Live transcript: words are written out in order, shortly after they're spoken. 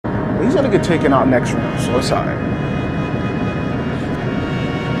He's gonna get taken out next round, so it's alright.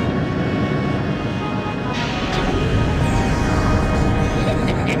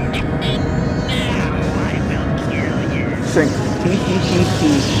 Think,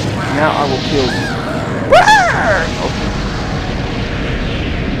 now I will kill you. Okay.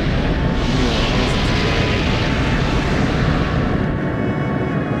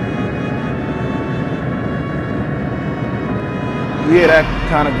 Yeah, that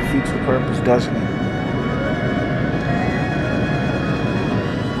kind of defeats the purpose, doesn't it?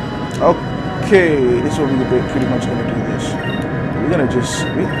 Okay, this is what we're pretty much going to do this. We're going to just,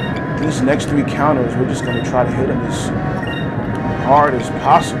 these next 3 counters, we're just going to try to hit them as hard as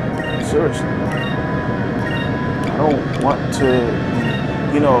possible. Seriously. I don't want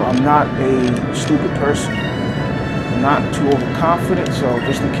to, you know, I'm not a stupid person. I'm not too overconfident, so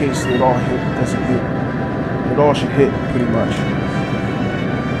just in case it all doesn't hit, it all should hit pretty much.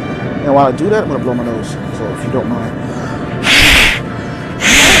 And while I do that, I'm gonna blow my nose. So if you don't mind.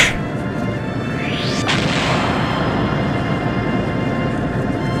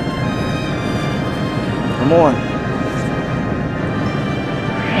 Come on.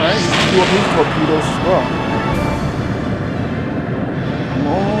 Alright, you can do up these torpedoes as well. Come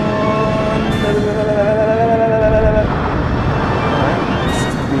on. Alright, this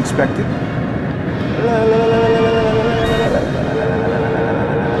is to be expected.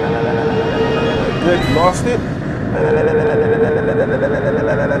 Good, lost it.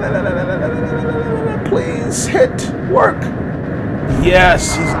 Please hit. Work.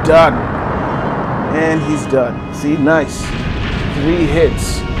 Yes, he's done. And he's done. See, nice. 3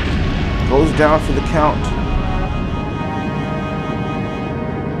 hits. Goes down for the count.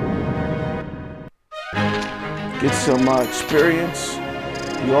 Get some experience.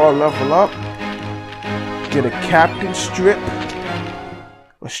 You all level up. Get a captain strip.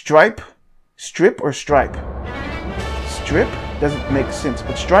 A stripe. Strip or stripe? Strip doesn't make sense,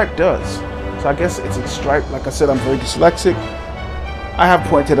 but stripe does. So I guess it's a stripe. Like I said, I'm very dyslexic. I have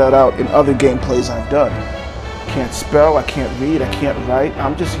pointed that out in other gameplays I've done. I can't spell, I can't read, I can't write.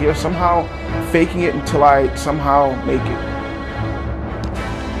 I'm just here somehow faking it until I somehow make it.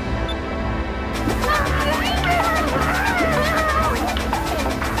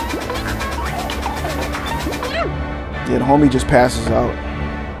 Yeah, the homie just passes out.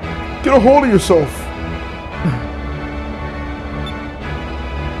 Get a hold of yourself.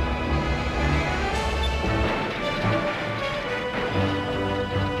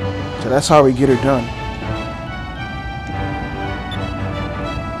 So that's how we get her done.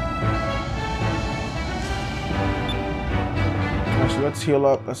 So let's heal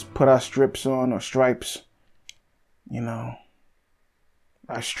up. Let's put our strips on, or stripes. You know,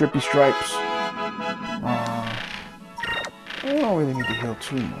 our strippy stripes. I don't really need to heal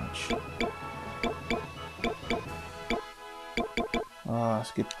too much.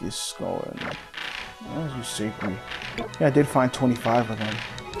 Let's get this going. Let's use safely. Yeah, I did find 25 of them.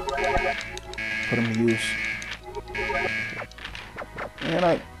 Put them to use. And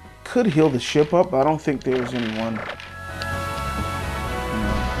I could heal the ship up, but I don't think there's anyone.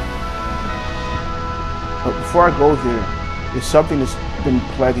 But before I go there, there's something that's been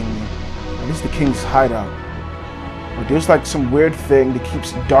plaguing me. And this is the king's hideout. But there's like some weird thing that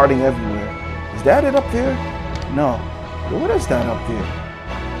keeps darting everywhere. Is that it up there? No. But what is that up there?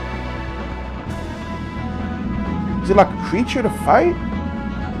 Is it like a creature to fight?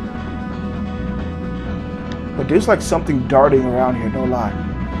 But there's like something darting around here, no lie.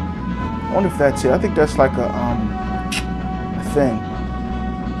 I wonder if that's it. I think that's like a thing.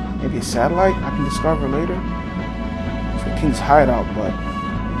 Maybe a satellite I can discover later. It's the king's hideout, but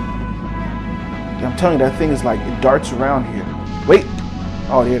I'm telling you, that thing is like, it darts around here. Wait!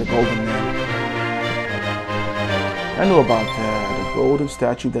 Oh, there, the golden man. I knew about that. A golden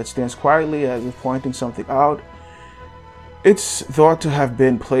statue that stands quietly as if pointing something out. It's thought to have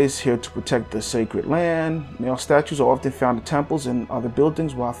been placed here to protect the sacred land. Male statues are often found in temples and other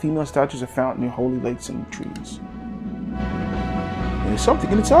buildings, while female statues are found near holy lakes and trees. There's something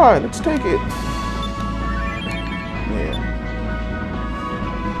in its eye. Let's take it. Yeah.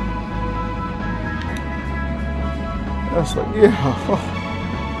 That's like, yeah.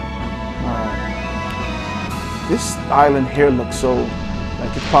 Alright. This island here looks so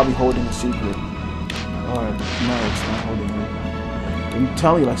like it's probably holding a secret. Or no, it's not holding it. I'm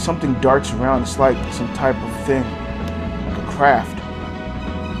telling you, like something darts around. It's like some type of thing, like a craft.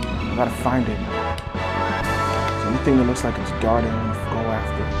 I gotta find it. So anything that looks like it's darting, I'm gonna go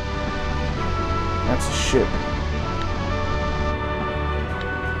after. That's a ship.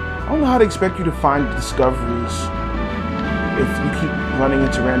 I don't know how to expect you to find discoveries if you keep running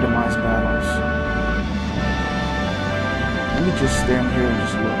into randomized battles. Let me just stand here and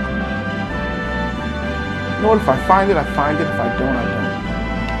just look. You know what? If I find it, I find it. If I don't, I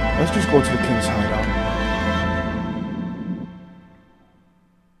don't. Let's just go to the king's hideout.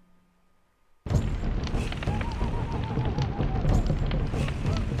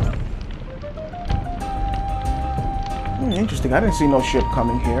 Interesting. I didn't see no ship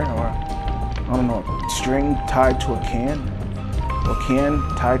coming here, or I don't know, a string tied to a can, or a can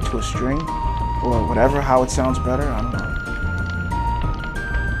tied to a string, or whatever. How it sounds better, I don't know.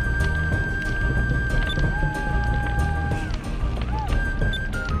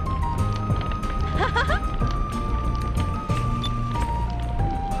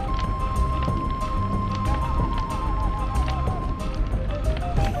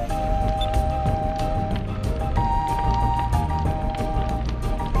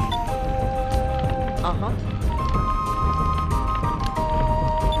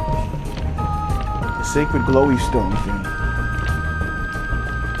 Sacred glowy stone thing.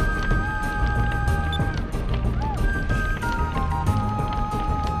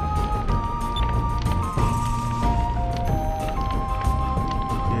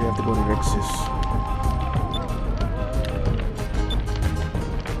 Yeah, you have to go to Rixus.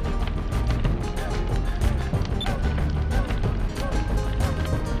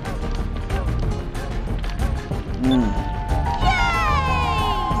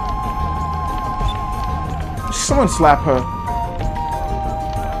 Someone slap her.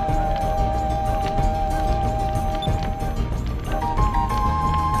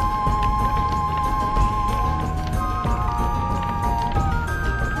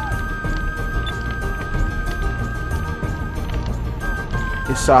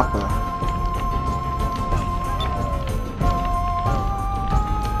 Isapa.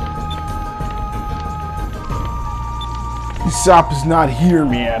 Isapa's not here,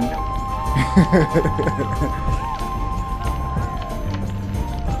 man.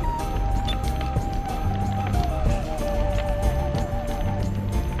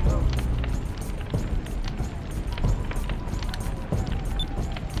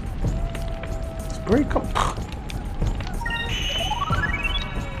 Great, come.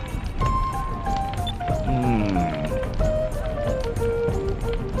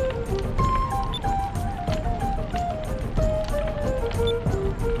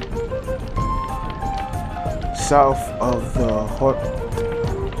 South of the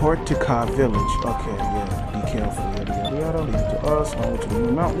Hortica village. Okay, yeah. Be careful. Yada yada yada. Leave it to us. On to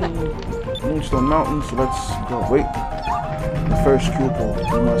the mountain. Moonstone Mountain. So let's go. Wait. The first pupil.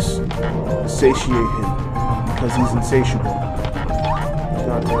 We must satiate him because he's insatiable. What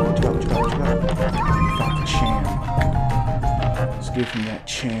you got? What you got? Found the cham. Let's give him that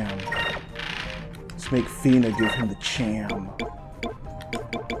cham. Let's make Fina give him the cham.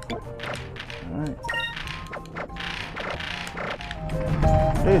 Alright.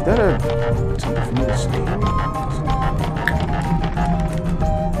 Hey, is that something for me to steal?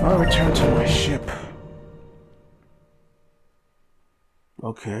 I'll return to my ship.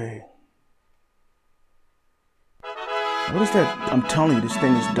 Okay. What is that? I'm telling you, this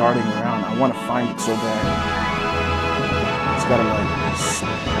thing is darting around. I want to find it so bad. It's gotta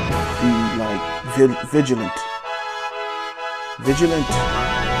be vigilant. Vigilant.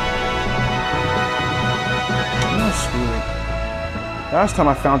 Oh, spirit. Last time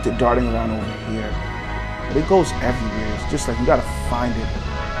I found it darting around over here. But it goes everywhere. It's just like you gotta find it.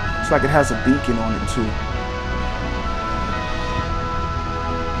 It's like it has a beacon on it too.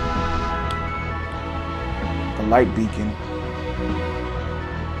 A light beacon.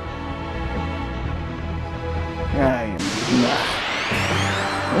 Yeah.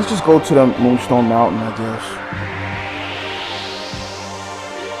 Let's just go to the Moonstone Mountain, I guess.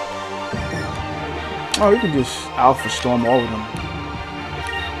 Oh, you can just Alpha Storm all of them.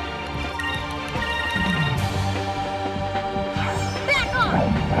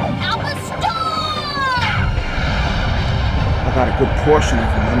 I got a good portion of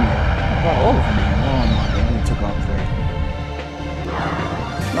them in there. I got all of them in there. Oh my, they only took out 3.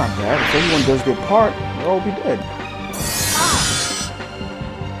 Not bad. If everyone does their part, they'll all be dead.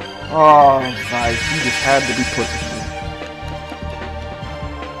 Oh, guys, you just had to be put to sleep.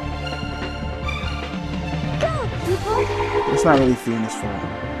 It's not really Phoenix's fault.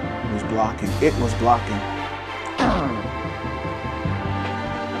 It was blocking. It was blocking.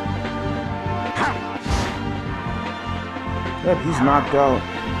 Yep, he's knocked out.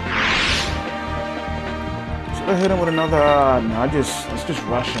 Should I hit him with another? No, let's just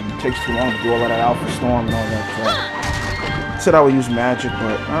rush him. It takes too long to do all of that Alpha Storm and all that crap. I said I would use magic,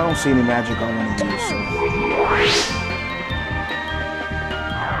 but I don't see any magic I want to use. So.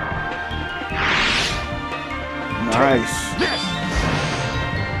 Nice.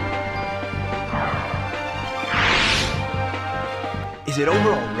 Is it over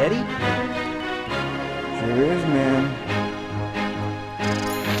already? Sure is, man.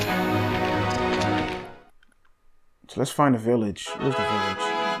 So let's find a village. Where's the village? Let's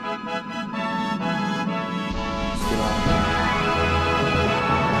get out of here.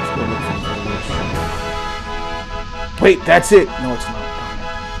 Let's go look for the village. Wait, that's it! No, it's not.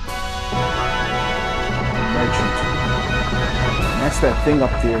 Merchant. That's that thing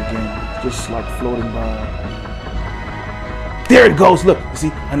up there again. Just like floating by. There it goes! Look! See?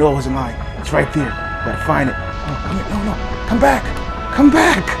 I know it wasn't mine. It's right there. Gotta find it. Oh, come here. No, no. Come back! Come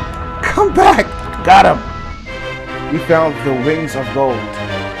back! Come back! Got him! We found the wings of gold.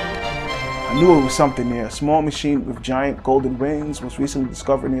 I knew it was something there. A small machine with giant golden wings was recently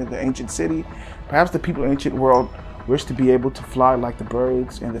discovered near the ancient city. Perhaps the people of the ancient world wish to be able to fly like the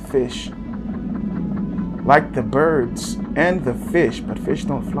birds and the fish. Like the birds and the fish, but fish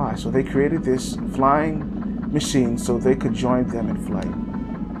don't fly. So they created this flying machine so they could join them in flight.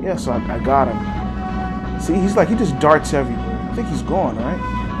 Yeah, so I got him. See, he just darts everywhere. I think he's gone, right?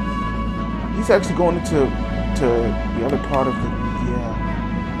 He's actually going into the other part of the,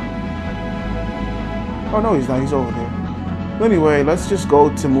 oh no, he's not, he's over there. But anyway, let's just go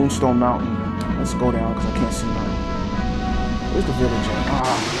to Moonstone Mountain. Let's go down because I can't see nothing. Where's the village at?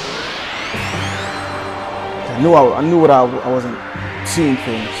 I knew what I wasn't seeing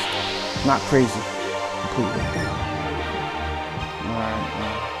things. Not crazy. Completely. Alright,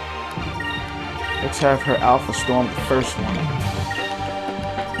 let's have her Alpha storm the first one.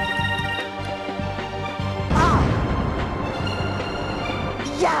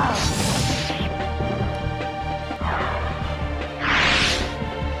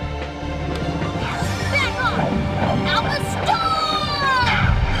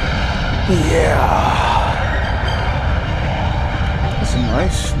 Yeah. That's a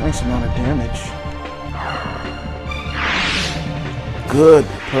nice amount of damage. Good,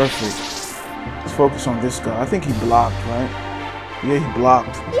 perfect. Let's focus on this guy. I think he blocked, right? Yeah, he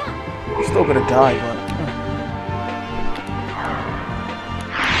blocked. Yeah. He's still gonna die, but.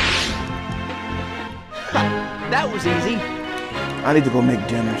 That was easy. I need to go make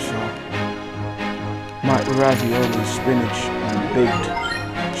dinner, so. My ravioli, spinach, and baked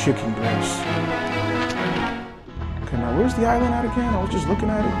chicken breast. Okay, now where's the island at again? I was just looking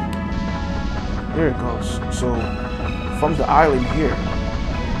at it. There it goes. So, from the island here.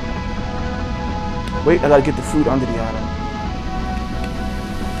 Wait, I gotta get the food under the island.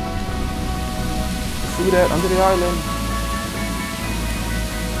 The food under the island.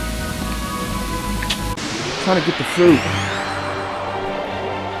 I'm trying to get the fruit.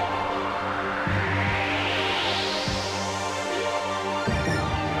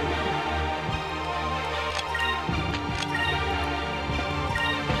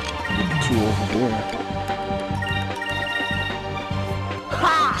 Over there.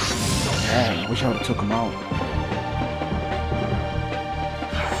 Yeah, I wish I would have took him out.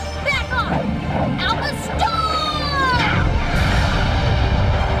 Back off! Alpha Storm!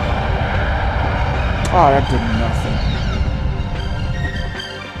 Oh, that did nothing.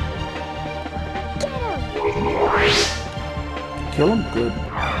 Kill him? Good.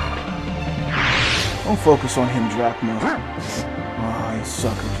 Don't focus on him, Drachma. Oh, he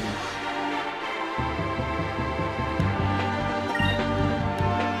suckered you.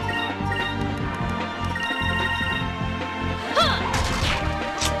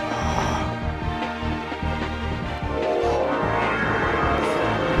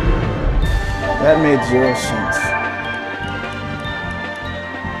 That made 0 sense.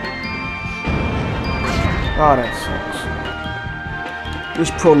 Oh, that sucks.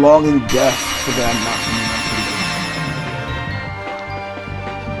 Just prolonging death for that knocking me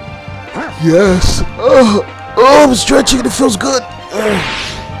out. Yes! Oh, I'm stretching and it feels good!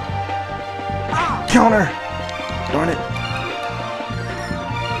 Counter! Darn it.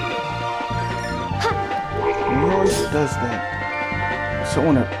 He always does that. So I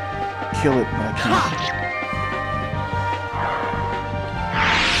want to kill it, but I can't.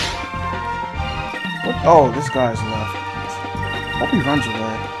 Oh, this guy's left. Hope he runs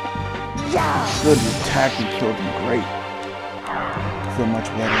away. Good, he attacked and killed him. Great. I feel much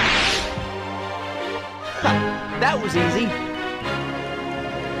better. That was easy.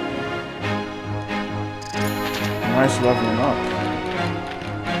 Nice leveling up.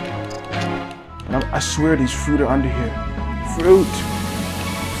 And I swear these fruit are under here. Fruit!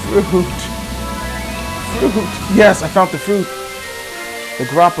 Fruit! Fruit! Yes, I found the fruit! The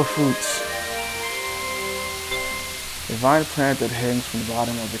grappa fruits. A vine plant that hangs from the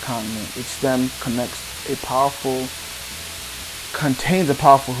bottom of the continent. Its stem contains a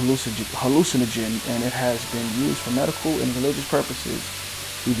powerful hallucinogen, and it has been used for medical and religious purposes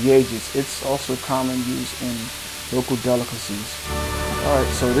through the ages. It's also common use in local delicacies. Alright,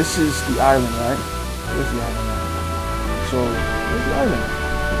 so this is the island, right? Where's the island at? So, where's the island?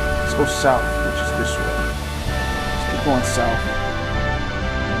 Let's go south, which is this way. Let's keep going south.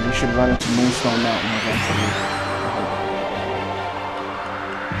 And we should run into Moonstone Mountain eventually.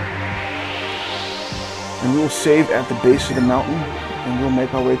 And we will save at the base of the mountain, and we'll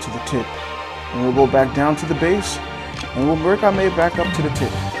make our way to the tip. And we'll go back down to the base, and we'll work our way back up to the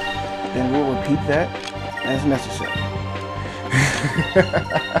tip. Then we'll repeat that as necessary.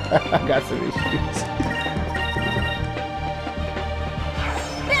 I got some issues.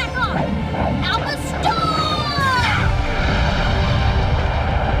 Back off! Alpha Storm!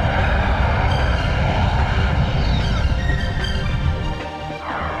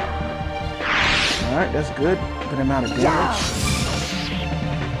 Alright, that's good. Good amount of damage.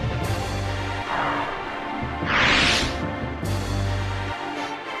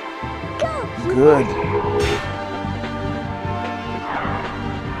 Good.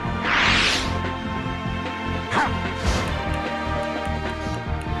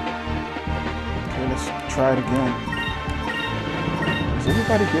 Okay, let's try it again. Does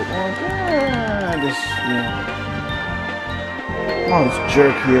everybody get one? Yeah, this, yeah. Oh, this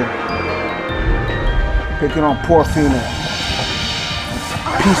jerk here. Picking on poor Fina. A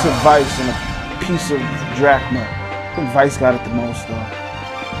piece of Vice and a piece of Drachma. I think Vice got it the most though.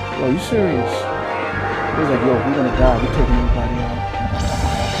 Yo, you serious? He's like, yo, we're gonna die. We're taking everybody out.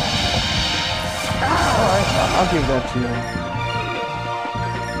 Alright, I'll give that to you.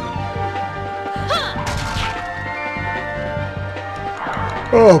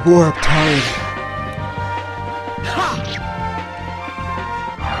 Oh boy, I'm tired.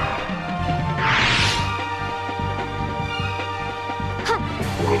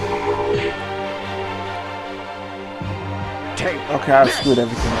 Okay, I screwed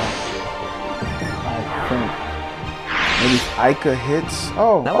everything up. I think maybe Ica hits.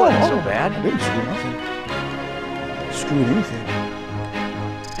 Oh, that wasn't so bad. I didn't screw nothing. Screwed anything.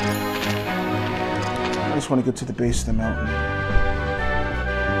 I just want to get to the base of the mountain.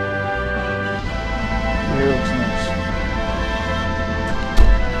 Here looks nice.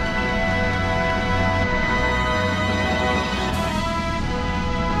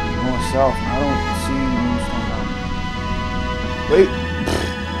 Going south. I don't see Moonstone Mountain. Wait.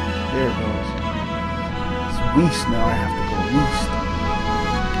 There it goes. It's west now. I have to go west.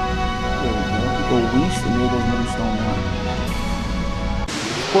 There we go. Go west and there goes Moonstone Mountain.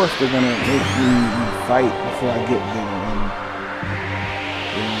 Of course they're gonna make me fight before I get there, and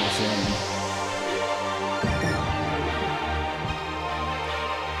you know what I'm saying.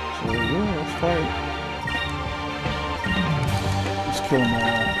 So yeah, let's fight. Let's kill them all.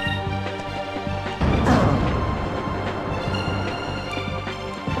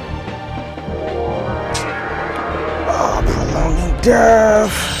 Prolonging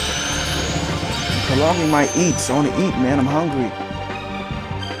death. Prolonging my eats. I want to eat, man. I'm hungry.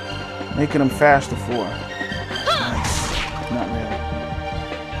 Making them faster for. Nice. Not really.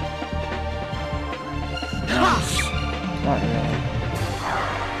 Nice. Not really.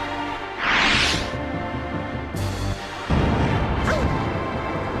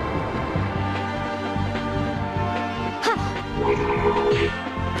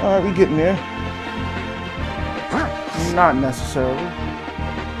 Alright, we getting there. Not necessarily.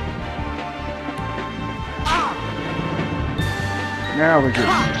 Now we're getting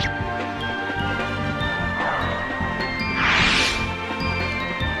there.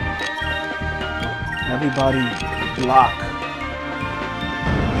 Everybody block.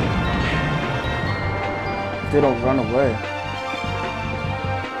 If they don't run away.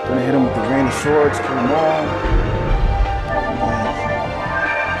 Gonna hit them with the rain of swords, kill them all. Man.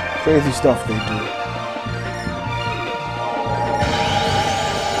 Crazy stuff they do.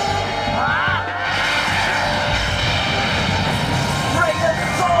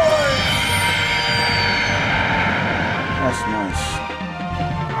 That's nice.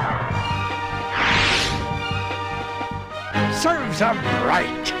 Serves them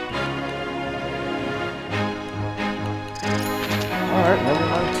right. Alright, level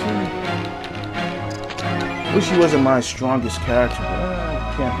 19. Wish he wasn't my strongest character,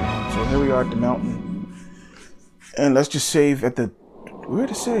 but can't be. So here we are at the mountain. And let's just save at the... Where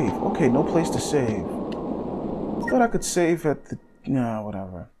to save? Okay, no place to save. Thought I could save at the... Nah,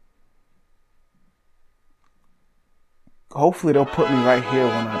 whatever. Hopefully they'll put me right here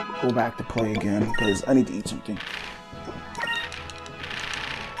when I go back to play again, because I need to eat something.